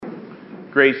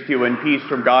Grace to you and peace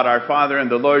from God our Father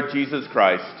and the Lord Jesus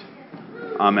Christ.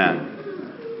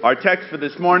 Amen. Our text for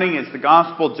this morning is the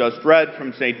Gospel just read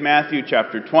from St. Matthew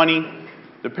chapter 20,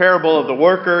 the parable of the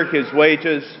worker, his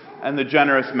wages, and the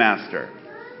generous master.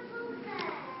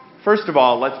 First of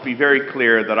all, let's be very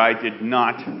clear that I did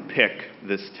not pick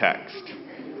this text.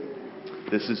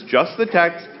 This is just the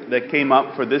text that came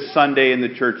up for this Sunday in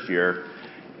the church year.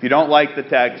 If you don't like the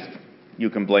text, you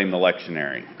can blame the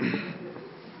lectionary.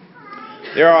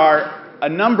 There are a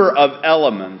number of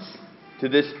elements to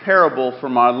this parable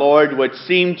from our Lord which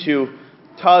seem to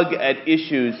tug at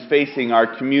issues facing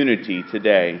our community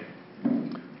today.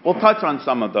 We'll touch on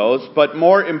some of those, but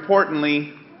more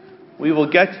importantly, we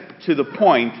will get to the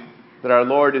point that our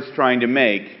Lord is trying to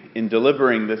make in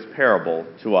delivering this parable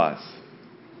to us.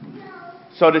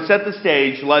 So to set the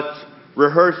stage, let's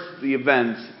rehearse the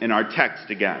events in our text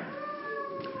again.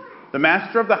 The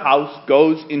master of the house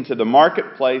goes into the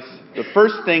marketplace the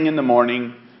first thing in the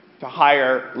morning to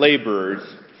hire laborers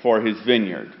for his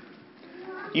vineyard.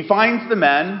 He finds the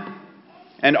men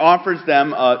and offers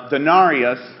them a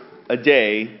denarius a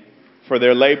day for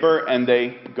their labor, and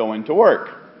they go into work.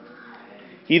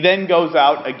 He then goes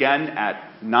out again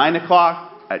at 9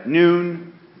 o'clock, at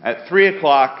noon, at 3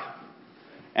 o'clock,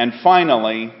 and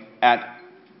finally at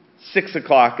 6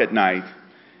 o'clock at night.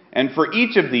 And for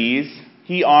each of these,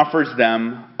 he offers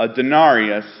them a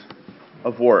denarius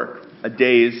of work, a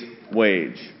day's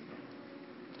wage.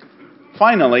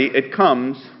 Finally, it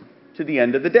comes to the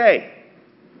end of the day.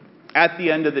 At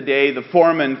the end of the day, the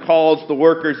foreman calls the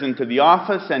workers into the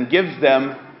office and gives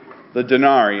them the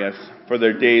denarius for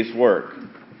their day's work.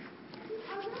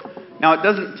 Now, it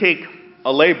doesn't take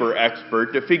a labor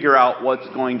expert to figure out what's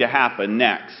going to happen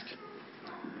next.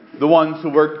 The ones who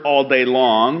worked all day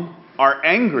long are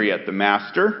angry at the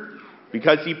master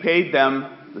because he paid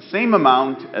them the same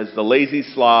amount as the lazy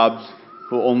slobs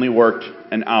who only worked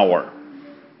an hour.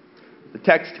 The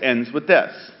text ends with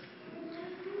this.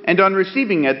 And on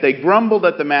receiving it, they grumbled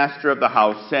at the master of the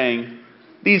house, saying,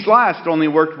 "These last only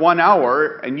worked 1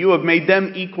 hour, and you have made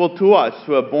them equal to us,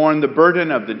 who have borne the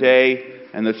burden of the day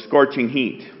and the scorching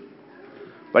heat."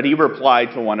 But he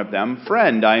replied to one of them,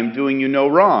 "Friend, I am doing you no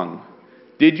wrong.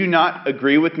 Did you not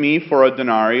agree with me for a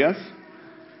denarius?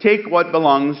 Take what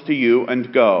belongs to you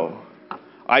and go.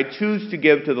 I choose to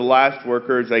give to the last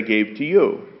worker as I gave to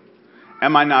you.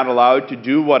 Am I not allowed to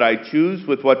do what I choose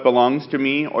with what belongs to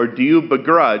me, or do you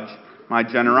begrudge my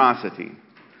generosity?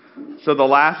 So the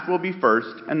last will be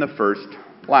first, and the first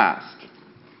last."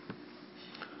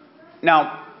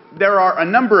 Now, there are a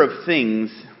number of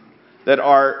things that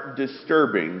are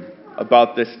disturbing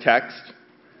about this text.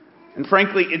 And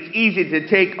frankly, it's easy to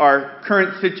take our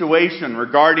current situation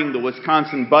regarding the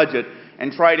Wisconsin budget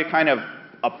and try to kind of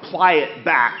apply it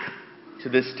back to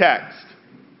this text.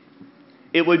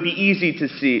 It would be easy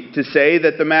to say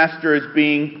that the master is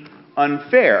being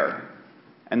unfair,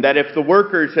 and that if the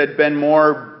workers had been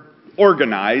more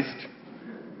organized,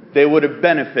 they would have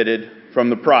benefited from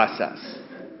the process.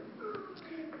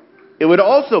 It would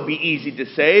also be easy to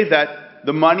say that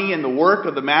the money and the work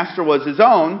of the master was his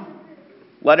own.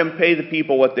 Let him pay the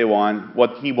people what they want,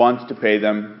 what he wants to pay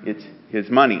them. It's his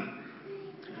money.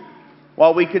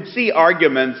 While we could see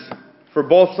arguments for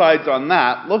both sides on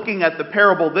that, looking at the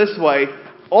parable this way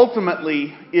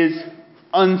ultimately is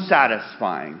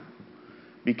unsatisfying,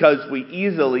 because we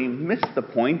easily miss the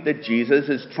point that Jesus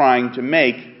is trying to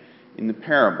make in the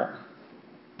parable.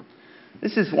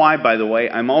 This is why, by the way,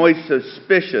 I'm always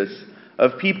suspicious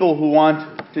of people who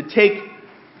want to take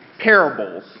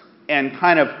parables and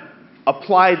kind of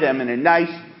apply them in a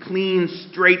nice, clean,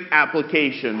 straight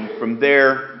application from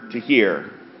there to here.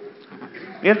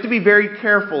 We have to be very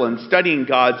careful in studying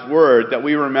God's Word that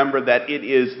we remember that it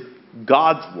is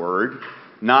God's Word,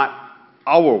 not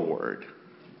our word.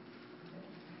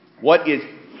 What is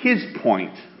His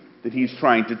point that He's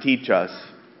trying to teach us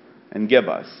and give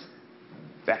us?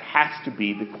 That has to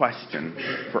be the question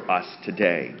for us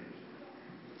today.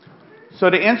 So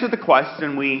to answer the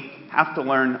question, we have to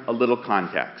learn a little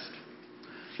context.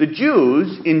 The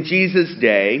Jews in Jesus'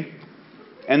 day,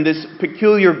 and this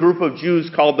peculiar group of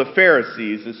Jews called the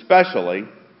Pharisees especially,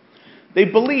 they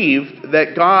believed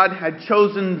that God had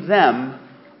chosen them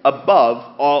above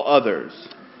all others.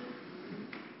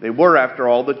 They were, after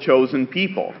all, the chosen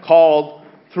people, called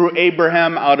through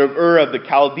Abraham out of Ur of the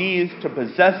Chaldees to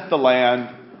possess the land,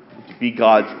 to be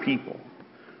God's people.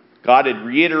 God had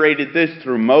reiterated this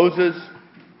through Moses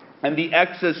and the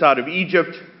exodus out of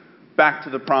Egypt back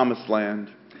to the promised land.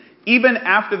 Even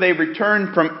after they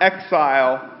returned from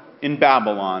exile in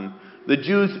Babylon, the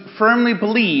Jews firmly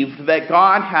believed that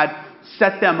God had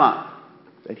set them up,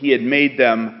 that He had made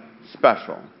them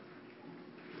special.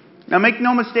 Now make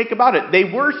no mistake about it, they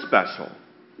were special,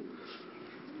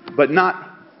 but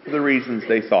not for the reasons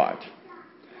they thought.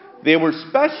 They were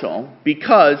special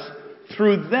because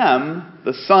through them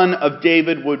the Son of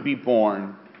David would be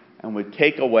born and would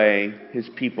take away his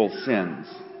people's sins.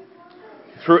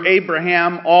 Through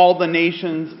Abraham, all the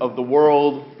nations of the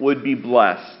world would be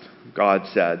blessed, God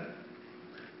said.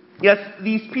 Yes,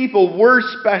 these people were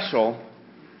special,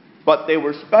 but they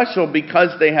were special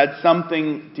because they had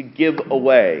something to give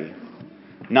away,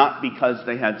 not because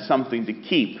they had something to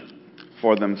keep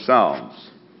for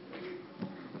themselves.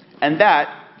 And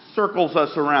that circles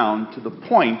us around to the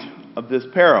point of this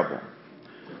parable.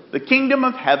 The kingdom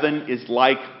of heaven is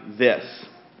like this.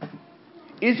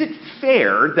 Is it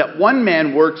fair that one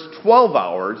man works 12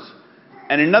 hours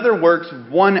and another works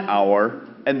 1 hour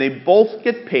and they both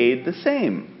get paid the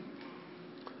same?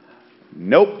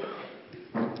 Nope.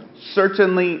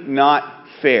 Certainly not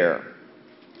fair.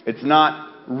 It's not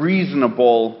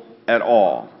reasonable at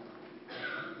all.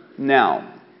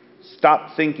 Now,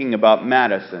 stop thinking about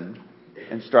Madison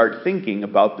and start thinking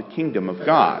about the kingdom of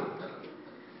God.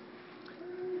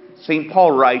 St.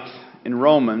 Paul writes in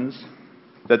Romans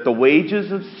that the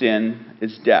wages of sin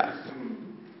is death.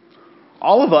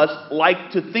 All of us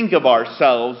like to think of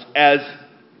ourselves as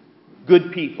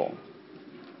good people.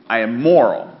 I am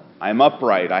moral. I am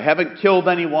upright. I haven't killed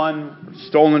anyone,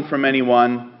 stolen from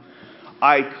anyone.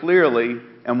 I clearly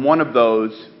am one of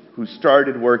those who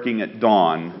started working at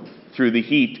dawn through the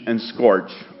heat and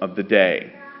scorch of the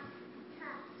day.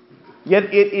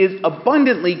 Yet it is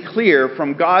abundantly clear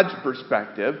from God's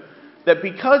perspective that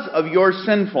because of your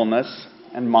sinfulness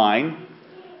and mine,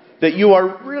 that you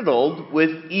are riddled with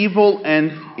evil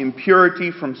and impurity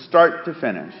from start to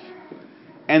finish,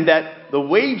 and that the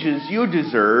wages you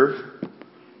deserve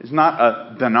is not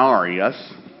a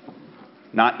denarius,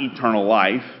 not eternal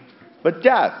life, but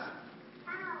death.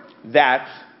 That's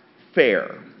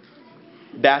fair.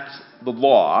 That's the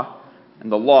law,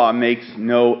 and the law makes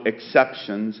no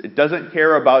exceptions. It doesn't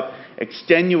care about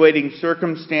extenuating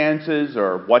circumstances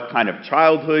or what kind of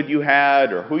childhood you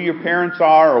had or who your parents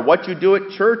are or what you do at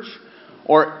church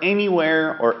or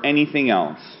anywhere or anything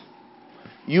else.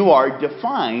 You are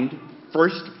defined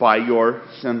first by your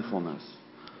sinfulness.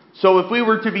 So if we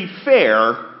were to be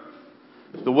fair,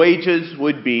 the wages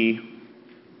would be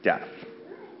death.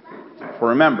 For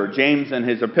remember, James in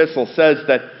his epistle says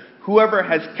that whoever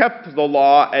has kept the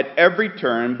law at every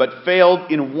turn but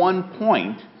failed in one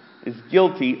point is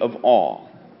guilty of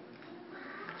all.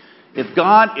 If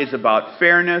God is about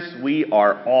fairness, we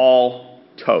are all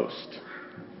toast.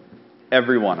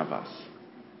 Every one of us.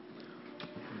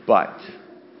 But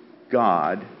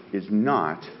God is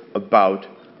not about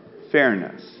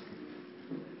fairness.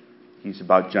 He's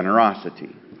about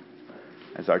generosity,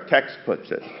 as our text puts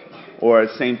it. Or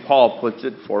as St. Paul puts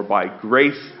it, for by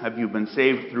grace have you been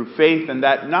saved through faith, and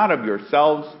that not of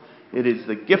yourselves. It is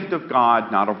the gift of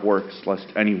God, not of works, lest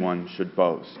anyone should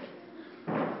boast.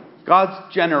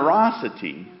 God's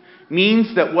generosity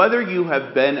means that whether you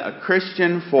have been a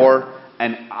Christian for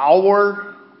an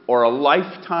hour or a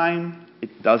lifetime,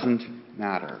 it doesn't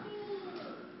matter.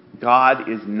 God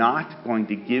is not going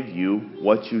to give you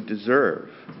what you deserve.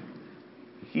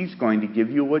 He's going to give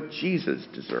you what Jesus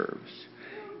deserves.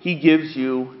 He gives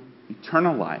you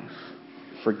eternal life,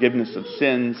 forgiveness of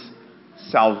sins,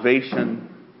 salvation,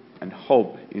 and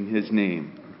hope in His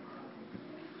name.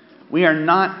 We are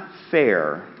not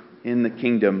fair in the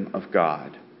kingdom of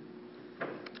God.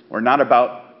 We're not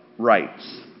about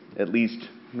rights, at least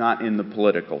not in the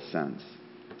political sense.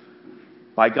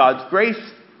 By God's grace,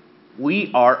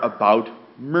 we are about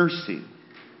mercy.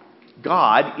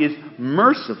 God is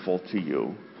merciful to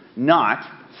you, not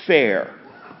fair.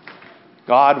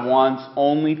 God wants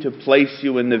only to place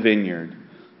you in the vineyard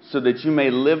so that you may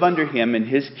live under Him in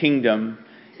His kingdom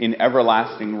in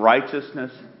everlasting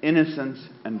righteousness, innocence,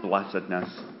 and blessedness,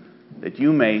 that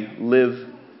you may live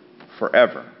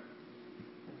forever.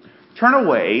 Turn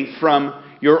away from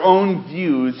your own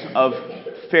views of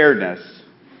fairness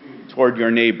toward your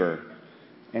neighbor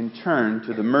and turn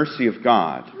to the mercy of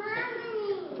God.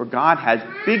 For God has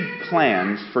big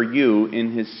plans for you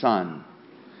in His Son.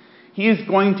 He is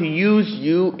going to use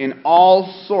you in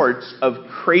all sorts of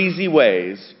crazy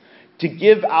ways to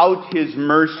give out His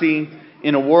mercy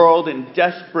in a world in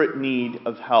desperate need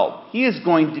of help. He is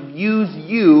going to use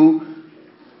you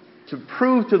to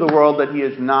prove to the world that He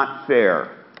is not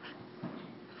fair,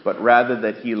 but rather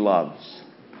that He loves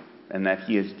and that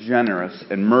He is generous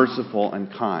and merciful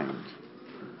and kind.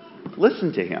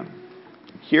 Listen to Him.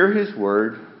 Hear His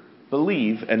word,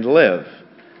 believe and live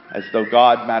as though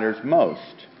God matters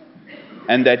most.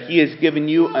 and that he has given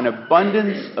you an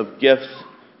abundance of gifts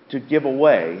to give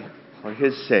away for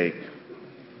his sake.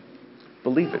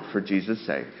 Believe it for Jesus'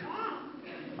 sake.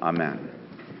 Amen.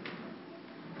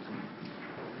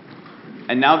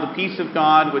 And now the peace of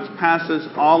God, which passes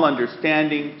all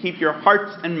understanding, keep your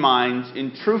hearts and minds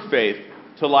in true faith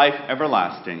to life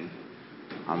everlasting.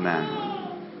 Amen.